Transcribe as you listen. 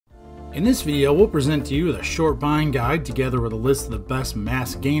In this video, we'll present to you the short buying guide together with a list of the best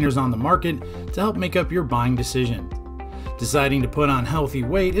mass gainers on the market to help make up your buying decision. Deciding to put on healthy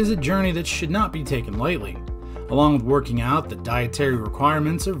weight is a journey that should not be taken lightly. Along with working out, the dietary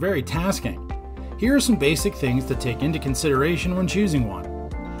requirements are very tasking. Here are some basic things to take into consideration when choosing one.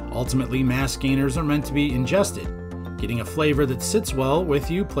 Ultimately, mass gainers are meant to be ingested. Getting a flavor that sits well with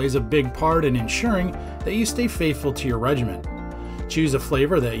you plays a big part in ensuring that you stay faithful to your regimen. Choose a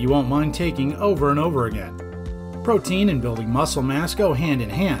flavor that you won't mind taking over and over again. Protein and building muscle mass go hand in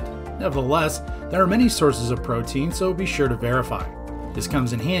hand. Nevertheless, there are many sources of protein, so be sure to verify. This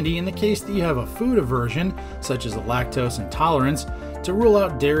comes in handy in the case that you have a food aversion, such as a lactose intolerance, to rule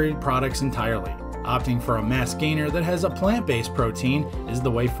out dairy products entirely. Opting for a mass gainer that has a plant-based protein is the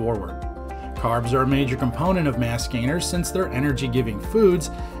way forward. Carbs are a major component of mass gainers since they're energy-giving foods,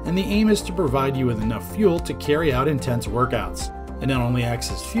 and the aim is to provide you with enough fuel to carry out intense workouts. It not only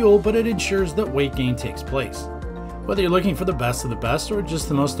acts as fuel, but it ensures that weight gain takes place. Whether you're looking for the best of the best or just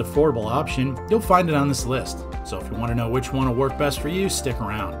the most affordable option, you'll find it on this list. So if you want to know which one will work best for you, stick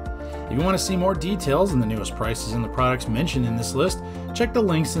around. If you want to see more details and the newest prices in the products mentioned in this list, check the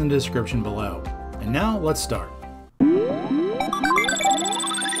links in the description below. And now, let's start.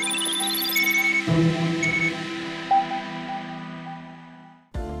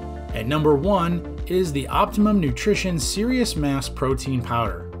 At number 1 is the Optimum Nutrition Serious Mass Protein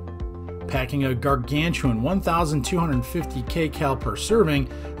Powder. Packing a gargantuan 1,250 kcal per serving,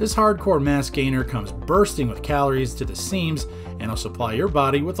 this hardcore mass gainer comes bursting with calories to the seams and will supply your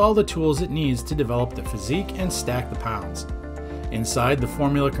body with all the tools it needs to develop the physique and stack the pounds. Inside, the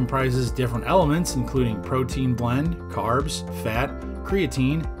formula comprises different elements including protein blend, carbs, fat,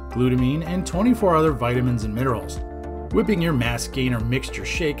 creatine, glutamine, and 24 other vitamins and minerals. Whipping your mass gainer mixture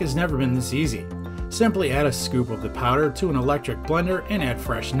shake has never been this easy. Simply add a scoop of the powder to an electric blender and add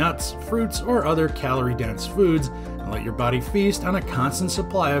fresh nuts, fruits, or other calorie-dense foods and let your body feast on a constant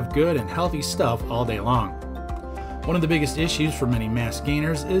supply of good and healthy stuff all day long. One of the biggest issues for many mass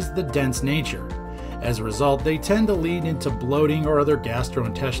gainers is the dense nature. As a result, they tend to lead into bloating or other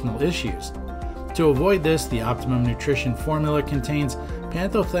gastrointestinal issues. To avoid this, the Optimum Nutrition formula contains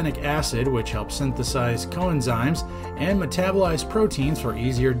pantothenic acid, which helps synthesize coenzymes and metabolize proteins for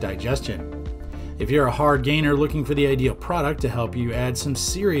easier digestion. If you're a hard gainer looking for the ideal product to help you add some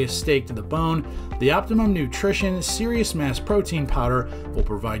serious steak to the bone, the Optimum Nutrition Serious Mass Protein Powder will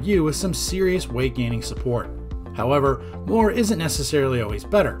provide you with some serious weight gaining support. However, more isn't necessarily always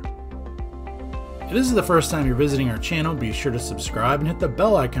better. If this is the first time you're visiting our channel, be sure to subscribe and hit the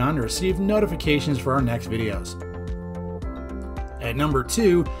bell icon to receive notifications for our next videos. At number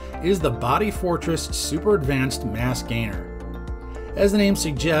 2 is the Body Fortress Super Advanced Mass Gainer. As the name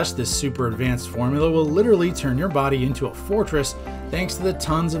suggests, this super advanced formula will literally turn your body into a fortress thanks to the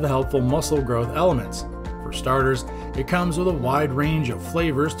tons of helpful muscle growth elements. For starters, it comes with a wide range of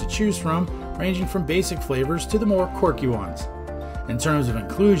flavors to choose from, ranging from basic flavors to the more quirky ones. In terms of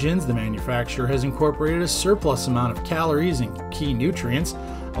inclusions, the manufacturer has incorporated a surplus amount of calories and key nutrients,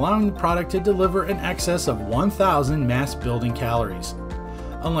 allowing the product to deliver in excess of 1,000 mass-building calories.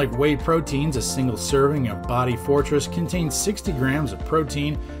 Unlike whey proteins, a single serving of Body Fortress contains 60 grams of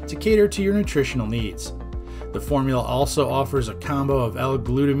protein to cater to your nutritional needs. The formula also offers a combo of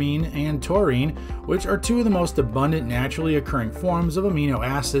L-glutamine and taurine, which are two of the most abundant naturally occurring forms of amino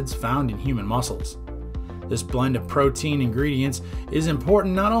acids found in human muscles. This blend of protein ingredients is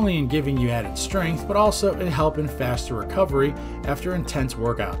important not only in giving you added strength, but also in helping faster recovery after intense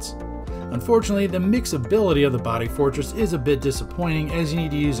workouts. Unfortunately, the mixability of the Body Fortress is a bit disappointing as you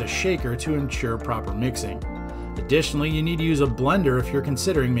need to use a shaker to ensure proper mixing. Additionally, you need to use a blender if you're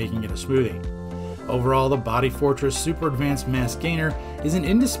considering making it a smoothie. Overall, the Body Fortress Super Advanced Mass Gainer is an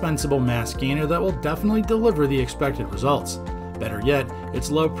indispensable mass gainer that will definitely deliver the expected results. Better yet, its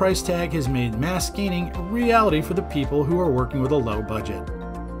low price tag has made mass gaining a reality for the people who are working with a low budget.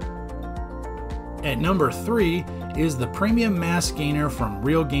 At number 3 is the Premium Mass Gainer from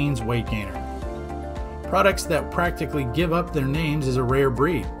Real Gains Weight Gainer. Products that practically give up their names is a rare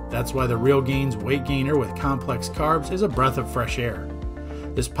breed. That's why the Real Gains Weight Gainer with complex carbs is a breath of fresh air.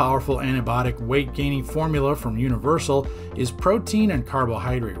 This powerful antibiotic weight gaining formula from Universal is protein and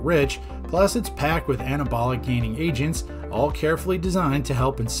carbohydrate rich, plus it's packed with anabolic gaining agents, all carefully designed to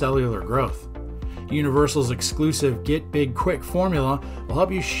help in cellular growth. Universal's exclusive Get Big Quick formula will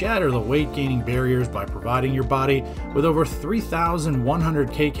help you shatter the weight gaining barriers by providing your body with over 3,100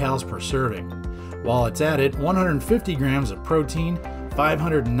 kcals per serving. While it's added 150 grams of protein,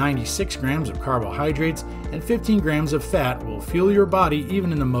 596 grams of carbohydrates, and 15 grams of fat will fuel your body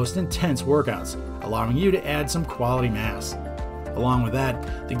even in the most intense workouts, allowing you to add some quality mass. Along with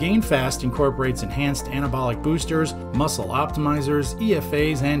that, the Gain Fast incorporates enhanced anabolic boosters, muscle optimizers,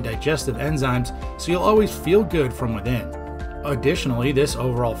 EFAs, and digestive enzymes, so you'll always feel good from within. Additionally, this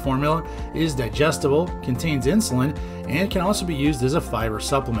overall formula is digestible, contains insulin, and can also be used as a fiber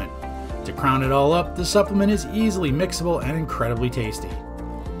supplement. To crown it all up, the supplement is easily mixable and incredibly tasty.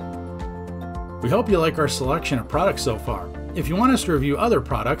 We hope you like our selection of products so far. If you want us to review other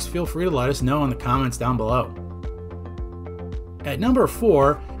products, feel free to let us know in the comments down below. At number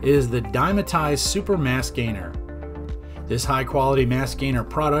 4 is the Dymatize Super Mass Gainer. This high-quality mass gainer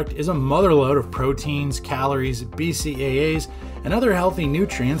product is a motherlode of proteins, calories, BCAAs, and other healthy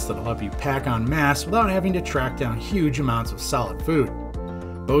nutrients that'll help you pack on mass without having to track down huge amounts of solid food.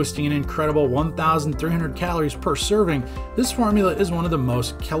 Boasting an incredible 1,300 calories per serving, this formula is one of the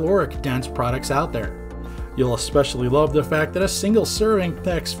most caloric-dense products out there. You'll especially love the fact that a single serving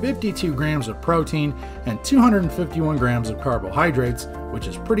packs 52 grams of protein and 251 grams of carbohydrates, which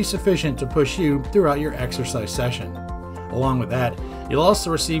is pretty sufficient to push you throughout your exercise session. Along with that, you'll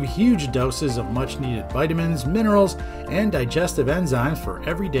also receive huge doses of much-needed vitamins, minerals, and digestive enzymes for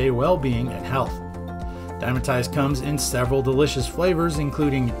everyday well-being and health. Dymatize comes in several delicious flavors,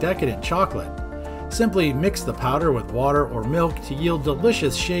 including decadent chocolate. Simply mix the powder with water or milk to yield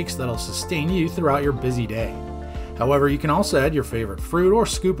delicious shakes that'll sustain you throughout your busy day. However, you can also add your favorite fruit or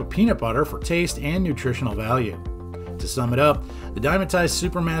scoop of peanut butter for taste and nutritional value. To sum it up, the Dymatize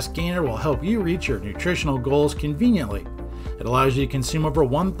Supermass Gainer will help you reach your nutritional goals conveniently. It allows you to consume over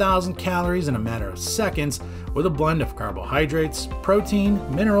 1,000 calories in a matter of seconds with a blend of carbohydrates,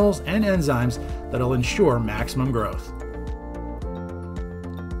 protein, minerals, and enzymes that'll ensure maximum growth.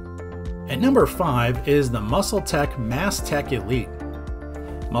 At number 5 is the MuscleTech Mass Tech Elite.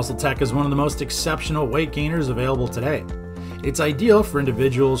 MuscleTech is one of the most exceptional weight gainers available today. It's ideal for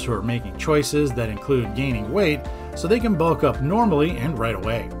individuals who are making choices that include gaining weight so they can bulk up normally and right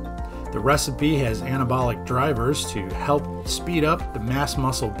away. The recipe has anabolic drivers to help speed up the mass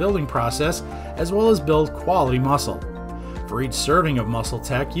muscle building process as well as build quality muscle. For each serving of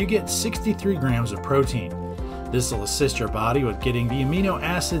MuscleTech, you get 63 grams of protein. This will assist your body with getting the amino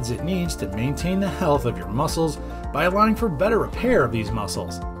acids it needs to maintain the health of your muscles by allowing for better repair of these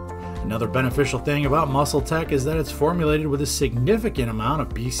muscles. Another beneficial thing about MuscleTech is that it's formulated with a significant amount of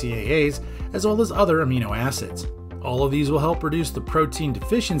BCAAs as well as other amino acids. All of these will help reduce the protein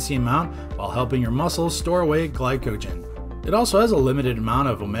deficiency amount while helping your muscles store away glycogen. It also has a limited amount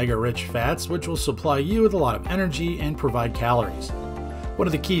of omega-rich fats, which will supply you with a lot of energy and provide calories. One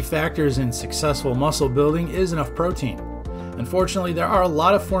of the key factors in successful muscle building is enough protein. Unfortunately, there are a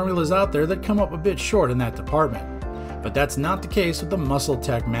lot of formulas out there that come up a bit short in that department. But that's not the case with the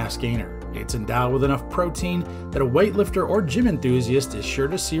MuscleTech Mass Gainer. It's endowed with enough protein that a weightlifter or gym enthusiast is sure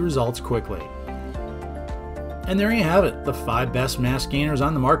to see results quickly. And there you have it, the 5 best mass gainers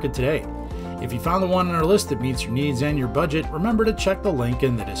on the market today. If you found the one on our list that meets your needs and your budget, remember to check the link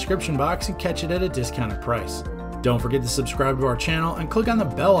in the description box and catch it at a discounted price. Don't forget to subscribe to our channel and click on the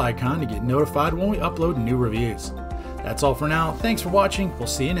bell icon to get notified when we upload new reviews. That's all for now. Thanks for watching. We'll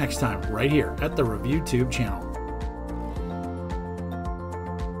see you next time right here at the ReviewTube channel.